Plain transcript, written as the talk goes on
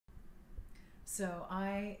So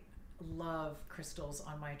I love crystals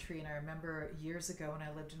on my tree, and I remember years ago when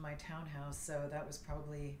I lived in my townhouse, so that was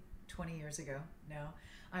probably 20 years ago now,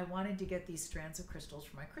 I wanted to get these strands of crystals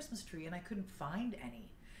for my Christmas tree, and I couldn't find any.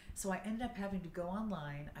 So I ended up having to go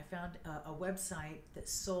online. I found a website that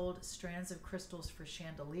sold strands of crystals for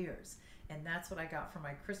chandeliers, and that's what I got for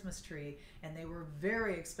my Christmas tree, and they were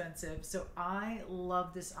very expensive. So I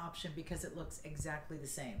love this option because it looks exactly the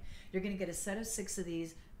same. You're going to get a set of 6 of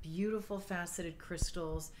these beautiful faceted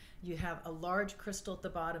crystals. You have a large crystal at the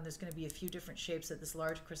bottom. There's going to be a few different shapes that this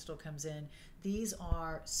large crystal comes in. These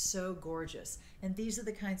are so gorgeous, and these are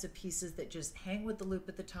the kinds of pieces that just hang with the loop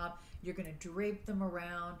at the top. You're going to drape them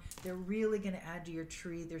around. They're really going to add to your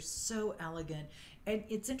tree. They're so elegant. And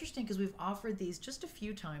it's interesting because we've offered these just a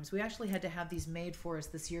few times. We actually had to have these made for us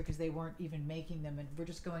this year because they weren't even making them, and we're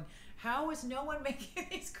just going, how is no one making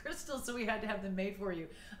these crystals? So we had to have them made for you.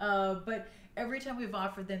 But every time we've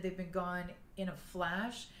offered them, they've been gone in a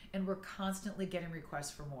flash, and we're constantly getting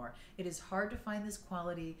requests for more. It is hard to find this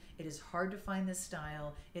quality. It is hard to find this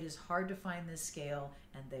style. It is hard to find this scale,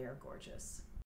 and they are gorgeous.